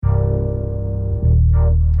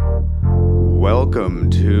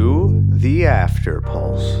Welcome to The After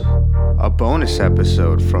Pulse, a bonus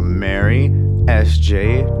episode from Mary,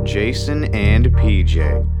 SJ, Jason, and PJ,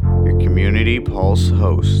 your Community Pulse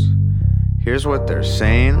hosts. Here's what they're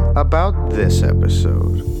saying about this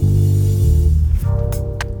episode.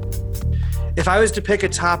 If I was to pick a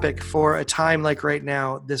topic for a time like right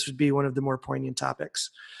now, this would be one of the more poignant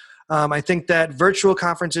topics. I think that virtual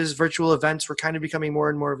conferences, virtual events were kind of becoming more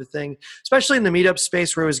and more of a thing, especially in the meetup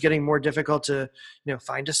space where it was getting more difficult to,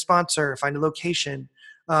 find a sponsor, find a location.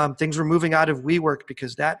 Things were moving out of WeWork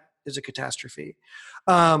because that is a catastrophe.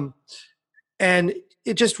 And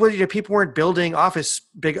it just was, people weren't building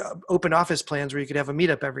big open office plans where you could have a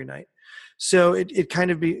meetup every night. So it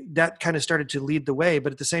kind of started to lead the way.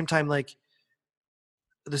 But at the same time, like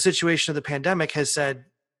the situation of the pandemic has said,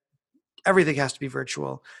 everything has to be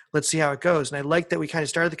virtual. Let's see how it goes. And I like that we kind of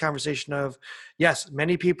started the conversation of, yes,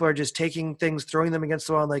 many people are just taking things, throwing them against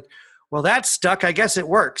the wall and like, well, that's stuck. I guess it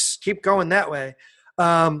works. Keep going that way.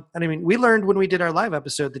 And I mean, we learned when we did our live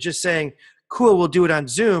episode that just saying, cool, we'll do it on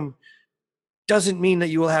Zoom doesn't mean that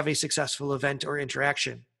you will have a successful event or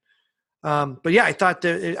interaction. But yeah, I thought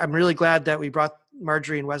that I'm really glad that we brought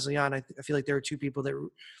Marjorie and Wesley on. I feel like there were two people that were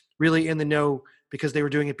really in the know because they were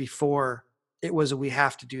doing it before it was we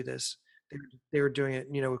have to do this. They were doing it,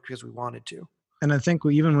 because we wanted to. And I think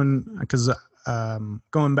because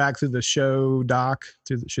going back through the show doc,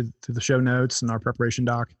 through the show notes and our preparation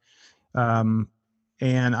doc, and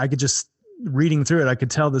I could just reading through it, I could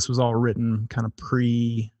tell this was all written kind of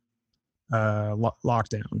pre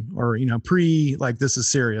lockdown, or pre like this is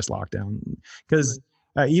serious lockdown. Because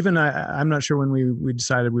I'm not sure when we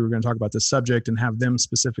decided we were going to talk about this subject and have them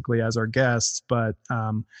specifically as our guests, but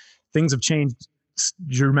things have changed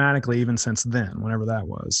dramatically even since then, whenever that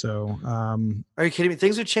was. So are you kidding me?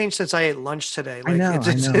 Things have changed since I ate lunch today. Like, I know,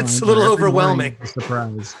 it's a little overwhelming.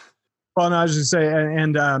 Surprise. Well, no, I was just saying,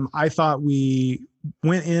 and I thought we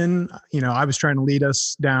went in, I was trying to lead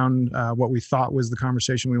us down what we thought was the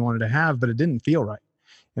conversation we wanted to have, but it didn't feel right.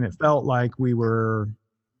 And it felt like we were,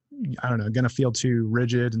 going to feel too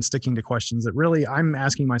rigid and sticking to questions that really I'm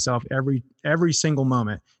asking myself every single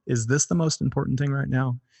moment, is this the most important thing right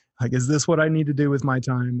now? Like, is this what I need to do with my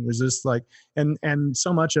time? Or is this like, and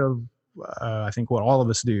so much of, I think what all of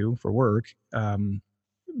us do for work,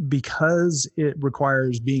 because it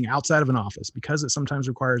requires being outside of an office, because it sometimes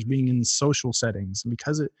requires being in social settings, and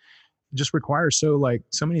because it just requires so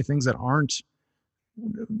many things that aren't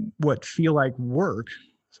what feel like work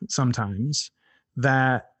sometimes,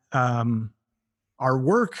 that our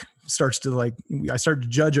work starts to I start to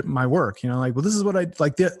judge my work, well, this is what I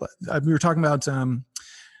like. We were talking about,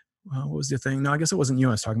 what was the thing? No, I guess it wasn't you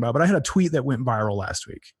I was talking about, but I had a tweet that went viral last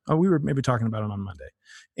week. We were maybe talking about it on Monday.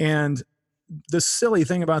 And the silly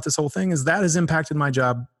thing about this whole thing is that has impacted my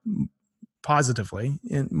job positively,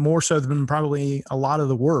 and more so than probably a lot of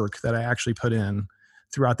the work that I actually put in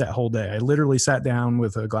throughout that whole day. I literally sat down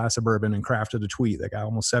with a glass of bourbon and crafted a tweet that got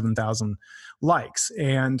almost 7,000 likes.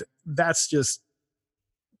 And that's just,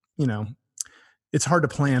 it's hard to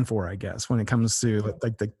plan for, I guess, when it comes to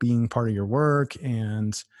like being part of your work.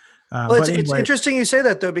 And well, it's interesting you say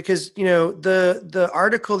that, though, because the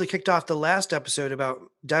article that kicked off the last episode about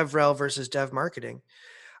DevRel versus Dev Marketing,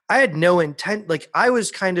 I had no intent. Like, I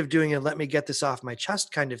was kind of doing a let me get this off my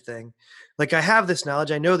chest kind of thing. Like, I have this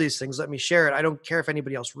knowledge, I know these things, let me share it. I don't care if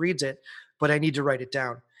anybody else reads it, but I need to write it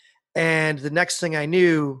down. And the next thing I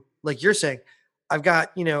knew, like you're saying, I've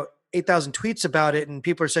got 8,000 tweets about it, and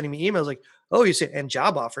people are sending me emails like, oh, you say, and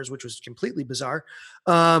job offers, which was completely bizarre.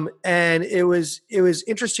 And it was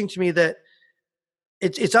interesting to me that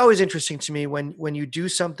it's always interesting to me when you do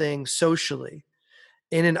something socially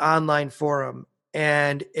in an online forum,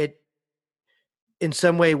 and it, in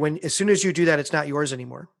some way, as soon as you do that, it's not yours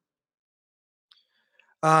anymore.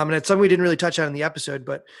 And it's something we didn't really touch on in the episode,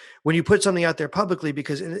 but when you put something out there publicly,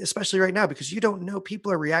 because especially right now, because you don't know,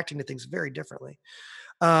 people are reacting to things very differently.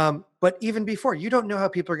 But even before, you don't know how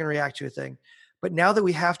people are going to react to a thing. But now that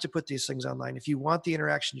we have to put these things online, if you want the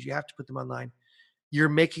interactions, you have to put them online. You're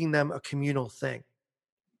making them a communal thing.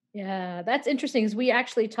 Yeah, that's interesting, because we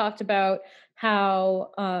actually talked about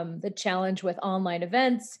how the challenge with online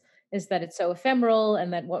events is that it's so ephemeral,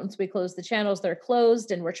 and that once we close the channels, they're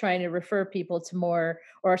closed, and we're trying to refer people to more,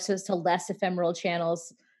 or to less ephemeral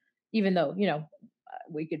channels, even though,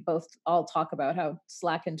 we could both all talk about how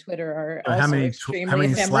Slack and Twitter are also extremely ephemeral. How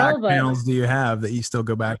many Slack channels do you have that you still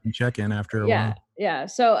go back and check in after a while? Yeah.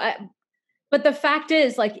 So, but the fact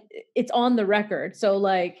is, like, it's on the record. So,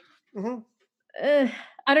 like, I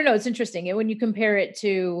don't know. It's interesting. And when you compare it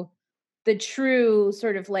to the true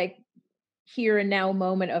sort of like here and now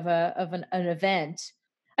moment of an event,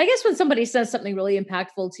 I guess when somebody says something really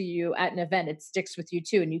impactful to you at an event, it sticks with you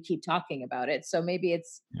too, and you keep talking about it. So maybe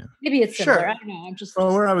it's similar. Sure. I don't know. I'm just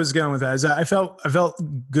Well, where I was going with that is I felt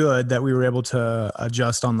good that we were able to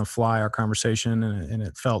adjust on the fly our conversation, and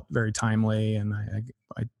it felt very timely, and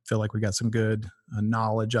I feel like we got some good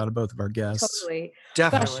knowledge out of both of our guests. totally.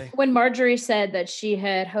 Definitely. Gosh, when Marjorie said that she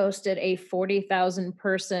had hosted a 40,000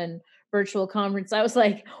 person virtual conference, I was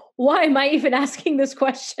like, why am I even asking this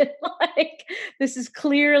question? Like, this is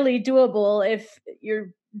clearly doable if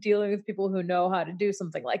you're dealing with people who know how to do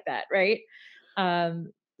something like that, right? So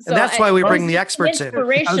And that's why we bring it's the experts in. I was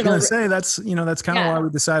going inspirational. to say that's kind of why we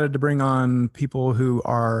decided to bring on people who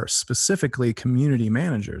are specifically community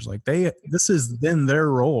managers. Like this has been their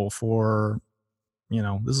role for,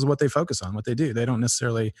 this is what they focus on, what they do. They don't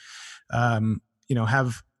necessarily,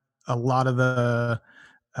 have a lot of the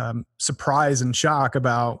surprise and shock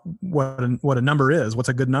about what a number is. What's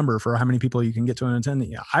a good number for how many people you can get to an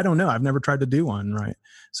attendee? I don't know. I've never tried to do one. Right.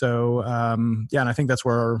 So, and I think that's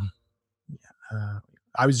where,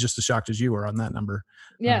 I was just as shocked as you were on that number.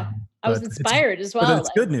 Yeah. I was inspired as well. But it's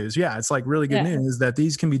good news. Yeah. It's like really good news that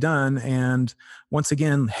these can be done. And once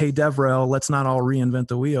again, hey, DevRel, let's not all reinvent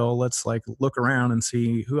the wheel. Let's like look around and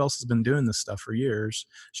see who else has been doing this stuff for years.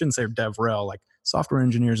 Shouldn't say DevRel, like software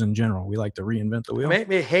engineers in general. We like to reinvent the wheel.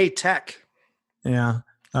 Maybe hey tech. Yeah.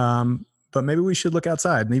 But maybe we should look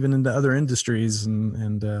outside and even into other industries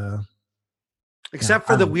and except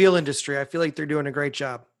for the wheel industry. I feel like they're doing a great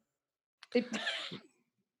job.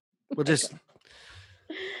 We'll just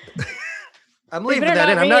I'm leaving that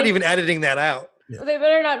in. I'm not even editing that out. Yeah. They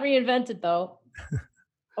better not reinvent it though.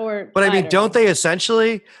 But I mean, don't they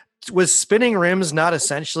essentially, was spinning rims not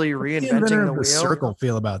essentially reinventing the wheel? Circle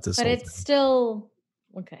feel about this? But it's still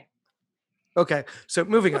okay. Okay, so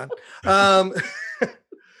moving on.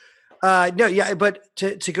 No, yeah, but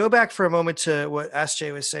to go back for a moment to what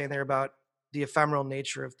SJ was saying there about the ephemeral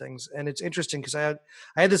nature of things, and it's interesting because I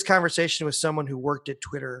had this conversation with someone who worked at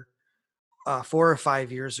Twitter 4 or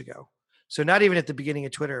 5 years ago. So not even at the beginning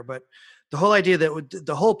of Twitter, but the whole idea that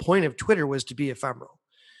the whole point of Twitter was to be ephemeral.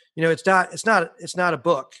 It's not a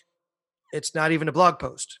book. It's not even a blog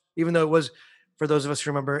post, even though it was, for those of us who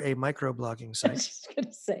remember, a microblogging site. I was just going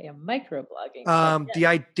to say a microblogging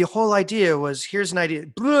site. The whole idea was, here's an idea.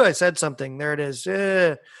 I said something. There it is.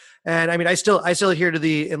 And I mean, I still adhere to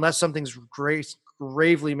the, unless something's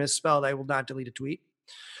gravely misspelled, I will not delete a tweet.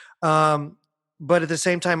 But at the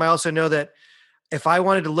same time, I also know that if I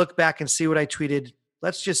wanted to look back and see what I tweeted,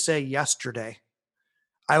 let's just say yesterday,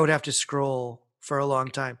 I would have to scroll for a long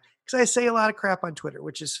time because I say a lot of crap on Twitter,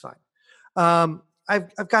 which is fine.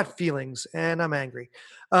 I've got feelings and I'm angry.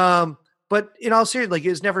 But in all seriousness, like,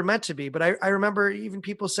 it's never meant to be. But I remember even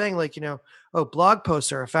people saying, like, blog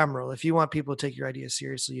posts are ephemeral. If you want people to take your ideas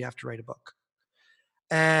seriously, you have to write a book.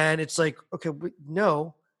 And it's like, okay,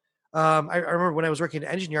 no. I remember when I was working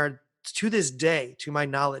at Engine Yard, to this day, to my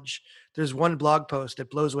knowledge, there's one blog post that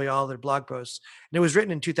blows away all their blog posts. And it was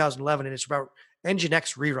written in 2011, and it's about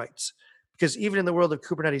Nginx rewrites. Because even in the world of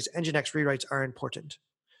Kubernetes, Nginx rewrites are important.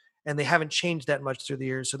 And they haven't changed that much through the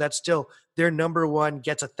years. So that's still their number one,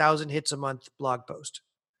 gets 1,000 hits a month blog post.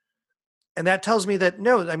 And that tells me that,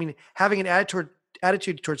 no, I mean, having an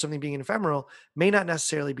attitude towards something being ephemeral may not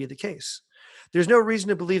necessarily be the case. There's no reason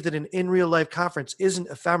to believe that an in real life conference isn't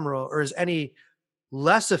ephemeral or is any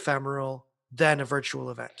less ephemeral than a virtual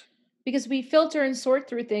event. Because we filter and sort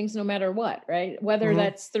through things no matter what, right? Whether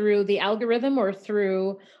that's through the algorithm or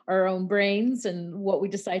through our own brains and what we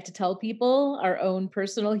decide to tell people, our own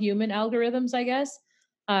personal human algorithms, I guess.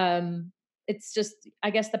 It's just, I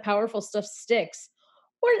guess the powerful stuff sticks.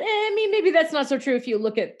 Or, I mean, maybe that's not so true if you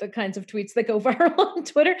look at the kinds of tweets that go viral on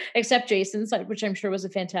Twitter, except Jason's, which I'm sure was a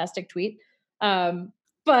fantastic tweet.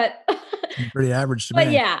 But pretty average to me.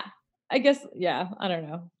 But yeah, I guess, yeah, I don't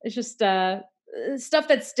know. It's just stuff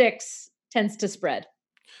that sticks tends to spread.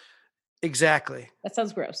 Exactly. That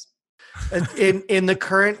sounds gross. In the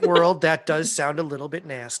current world, that does sound a little bit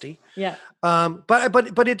nasty. Yeah.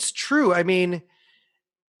 But it's true. I mean,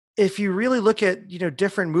 if you really look at,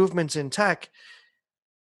 different movements in tech,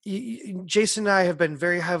 Jason and I have been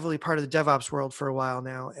very heavily part of the DevOps world for a while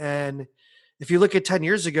now. And if you look at 10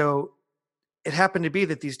 years ago, it happened to be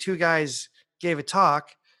that these two guys gave a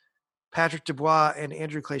talk, Patrick Dubois and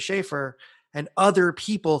Andrew Clay Schaefer, and other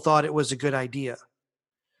people thought it was a good idea.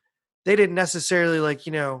 They didn't necessarily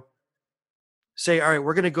say, all right,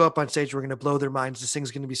 we're going to go up on stage, we're going to blow their minds. This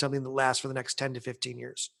thing's going to be something that lasts for the next 10 to 15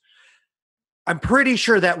 years. I'm pretty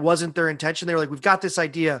sure that wasn't their intention. They were like, we've got this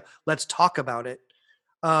idea, let's talk about it.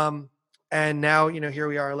 And now, here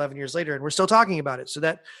we are 11 years later and we're still talking about it. So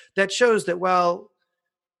that shows that while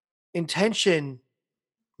intention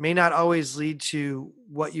may not always lead to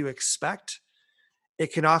what you expect.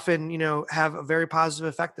 It can often, have a very positive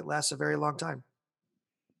effect that lasts a very long time.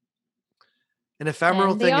 An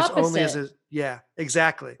ephemeral And the thing is only opposite. yeah,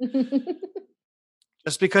 exactly.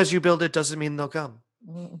 Just because you build it doesn't mean they'll come.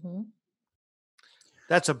 Mhm.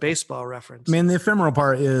 That's a baseball reference. I mean, the ephemeral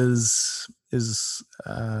part is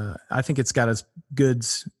I think it's got its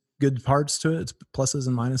good parts to it. It's pluses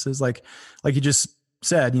and minuses. Like you just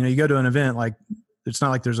said, you go to an event, like it's not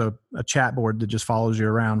like there's a chat board that just follows you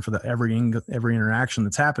around for every interaction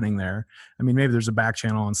that's happening there. I mean, maybe there's a back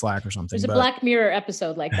channel on Slack or something. There's a Black Mirror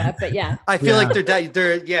episode like that, but yeah. I feel like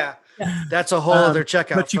they're Yeah. that's a whole other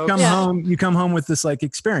checkout. But you come home with this like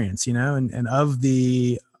experience, and of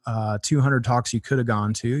the 200 talks you could have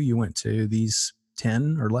gone to, you went to these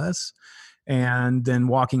 10 or less. And then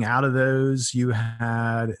walking out of those, you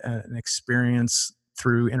had an experience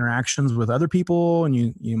through interactions with other people. And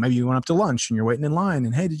you maybe you went up to lunch and you're waiting in line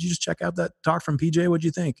and, hey, did you just check out that talk from PJ? What'd you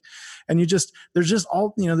think? And there's just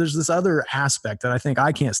all, there's this other aspect that I think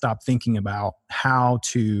I can't stop thinking about how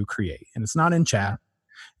to create. And it's not in chat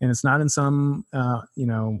and it's not in some,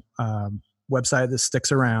 website that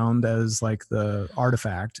sticks around as like the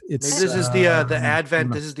artifact. This is the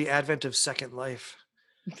advent. This is the advent of Second Life,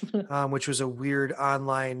 which was a weird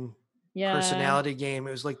online personality game.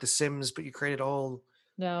 It was like The Sims, but you created a whole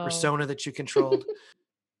persona that you controlled.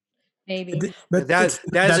 Maybe, but that's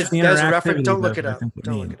a reference. Don't look it up.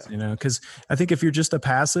 Because I think if you're just a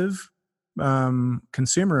passive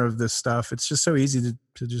consumer of this stuff, it's just so easy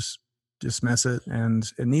to just dismiss it,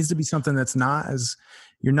 and it needs to be something that's not as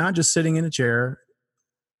you're not just sitting in a chair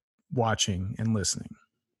watching and listening.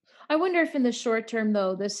 I wonder if in the short term,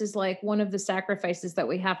 though, this is like one of the sacrifices that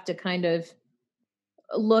we have to kind of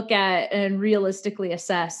look at and realistically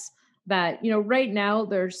assess that, right now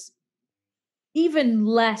there's even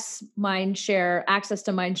less access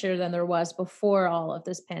to mind share than there was before all of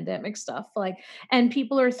this pandemic stuff. And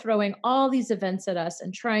people are throwing all these events at us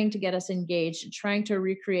and trying to get us engaged and trying to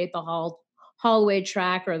recreate the hallway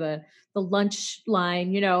track or the lunch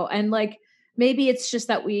line, and maybe it's just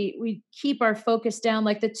that we keep our focus down,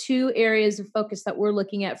 like the two areas of focus that we're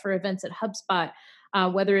looking at for events at HubSpot,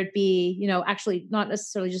 whether it be, actually not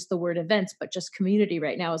necessarily just the word events, but just community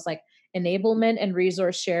right now is like enablement and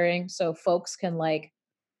resource sharing. So folks can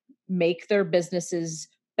make their businesses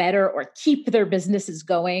better or keep their businesses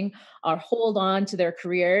going or hold on to their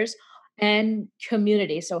careers, and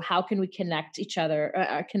community. So how can we connect each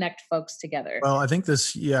other, connect folks together? Well, I think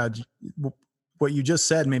what you just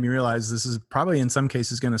said made me realize this is probably in some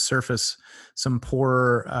cases going to surface some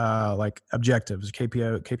poor objectives,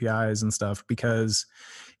 KPIs and stuff, because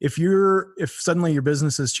if suddenly your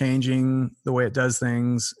business is changing the way it does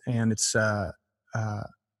things and it's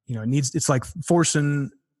it's like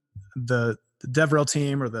forcing the DevRel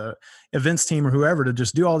team or the events team or whoever to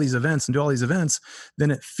just do all these events,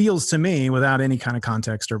 then it feels to me, without any kind of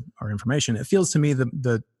context or information, it feels to me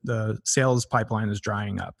the sales pipeline is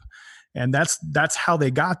drying up. And that's how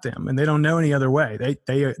they got them, and they don't know any other way.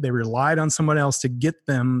 They relied on someone else to get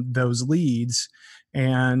them those leads,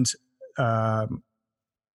 and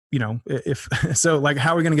if so,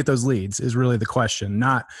 how are we going to get those leads is really the question.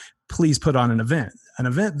 Not please put on an event. An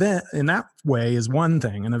event then in that way is one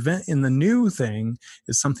thing. An event in the new thing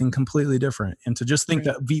is something completely different. And to just think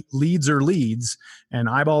that leads are leads and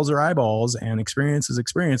eyeballs are eyeballs and experience is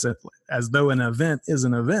experience, as though an event is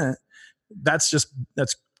an event, that's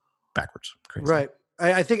backwards. Crazy. Right.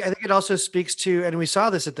 I think it also speaks to, and we saw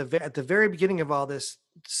this at the very beginning of all this,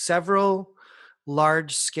 several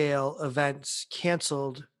large scale events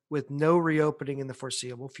canceled with no reopening in the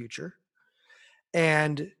foreseeable future.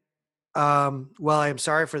 And while I am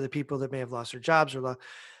sorry for the people that may have lost their jobs or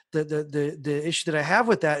the issue that I have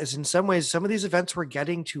with that is, in some ways, some of these events were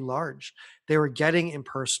getting too large. They were getting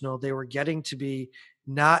impersonal. They were getting to be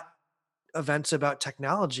not events about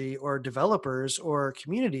technology or developers or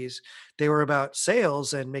communities. They were about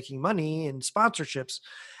sales and making money and sponsorships.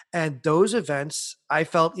 And those events, I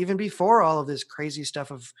felt, even before all of this crazy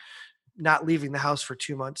stuff of not leaving the house for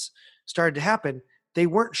 2 months started to happen, they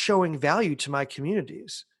weren't showing value to my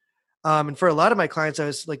communities. And for a lot of my clients, I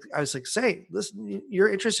was like, say, listen,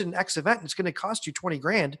 you're interested in X event, and it's going to cost you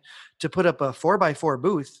 $20,000 to put up a 4x4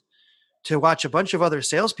 booth to watch a bunch of other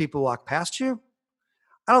salespeople walk past you.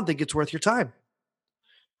 I don't think it's worth your time.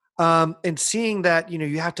 And seeing that,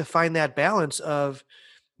 you have to find that balance of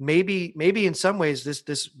maybe in some ways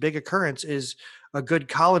this big occurrence is a good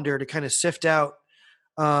colander to kind of sift out.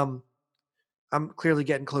 I'm clearly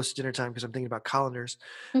getting close to dinner time because I'm thinking about colanders.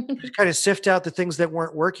 To kind of sift out the things that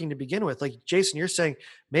weren't working to begin with. Like Jason, you're saying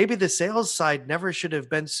maybe the sales side never should have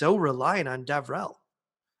been so reliant on DevRel.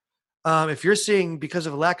 If you're seeing, because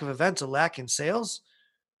of a lack of events, a lack in sales,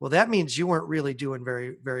 well, that means you weren't really doing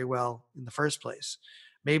very, very well in the first place.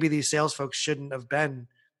 Maybe these sales folks shouldn't have been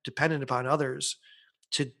dependent upon others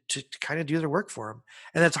to kind of do their work for them.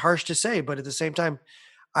 And that's harsh to say, but at the same time,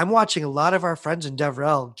 I'm watching a lot of our friends in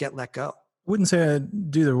DevRel get let go. I wouldn't say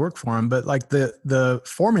I'd do their work for them, but like the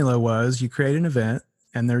formula was you create an event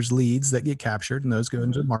and there's leads that get captured and those go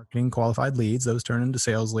into marketing, qualified leads, those turn into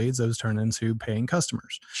sales leads, those turn into paying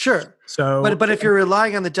customers. Sure. So, but if you're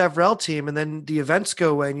relying on the DevRel team and then the events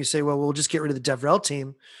go away and you say, well, we'll just get rid of the DevRel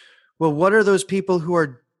team. Well, what are those people who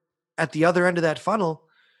are at the other end of that funnel?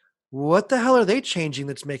 What the hell are they changing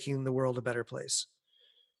that's making the world a better place?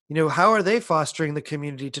 You know, how are they fostering the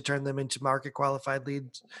community to turn them into market qualified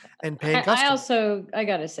leads and paying customers? I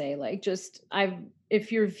gotta say, like,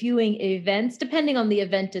 if you're viewing events, depending on the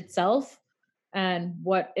event itself and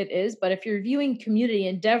what it is, but if you're viewing community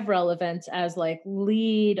and DevRel events as like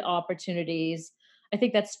lead opportunities, I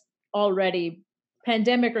think that's already,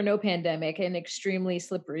 pandemic or no pandemic, an extremely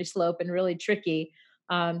slippery slope and really tricky,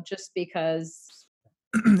 just because.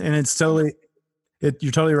 And it's totally,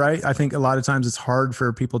 you're totally right. I think a lot of times it's hard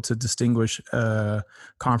for people to distinguish a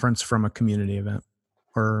conference from a community event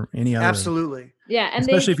or any other. Absolutely. Yeah. And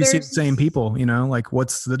especially if you see the same people, you know, like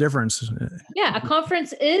what's the difference? Yeah. A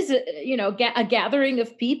conference is, you know, a gathering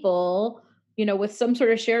of people, you know, with some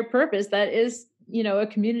sort of shared purpose that is, you know, a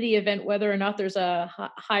community event, whether or not there's a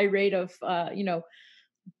high rate of, you know,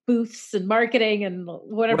 booths and marketing and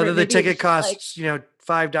whatever. Whether the ticket costs, you know,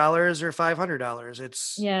 $5 or $500.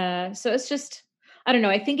 It's. Yeah. So it's just, I don't know.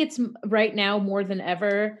 I think it's right now more than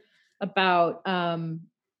ever about,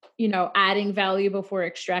 you know, adding value before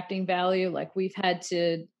extracting value. Like we've had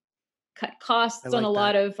to cut costs on a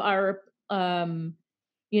lot of our,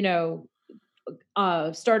 you know,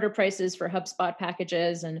 starter prices for HubSpot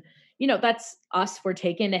packages. And, you know, that's us. We're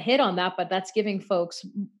taking a hit on that, but that's giving folks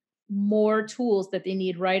more tools that they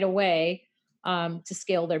need right away to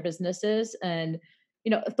scale their businesses. And, you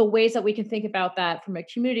know, the ways that we can think about that from a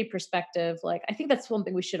community perspective, like, I think that's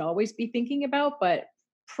something we should always be thinking about, but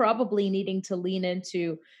probably needing to lean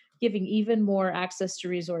into giving even more access to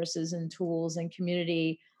resources and tools and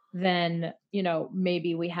community than, you know,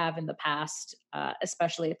 maybe we have in the past,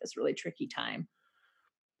 especially at this really tricky time.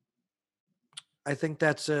 I think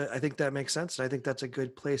that makes sense. I think that's a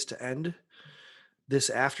good place to end this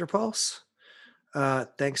After Pulse.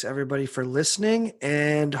 Thanks everybody for listening,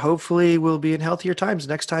 and hopefully we'll be in healthier times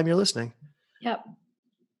next time you're listening. Yep.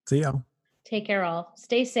 See ya. Take care all.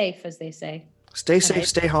 Stay safe, as they say. Stay safe,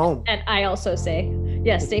 stay home. And I also say,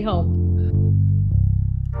 yeah, stay home.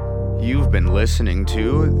 You've been listening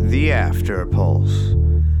to The After Pulse.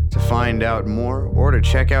 To find out more or to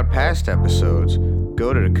check out past episodes,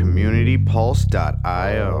 go to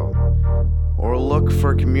communitypulse.io or look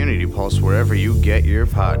for Community Pulse wherever you get your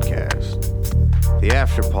podcast. The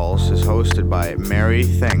After Pulse is hosted by Mary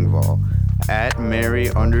Thengvall at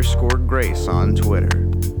Mary_Grace on Twitter.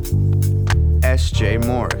 S.J.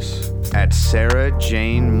 Morris at Sarah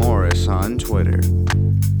Jane Morris on Twitter.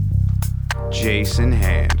 Jason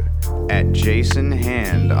Hand at Jason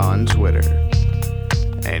Hand on Twitter.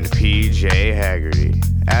 And PJ Haggerty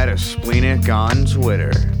at A Splenic on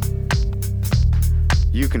Twitter.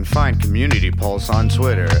 You can find Community Pulse on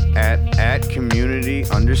Twitter at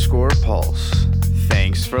community_pulse.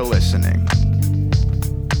 Thanks for listening.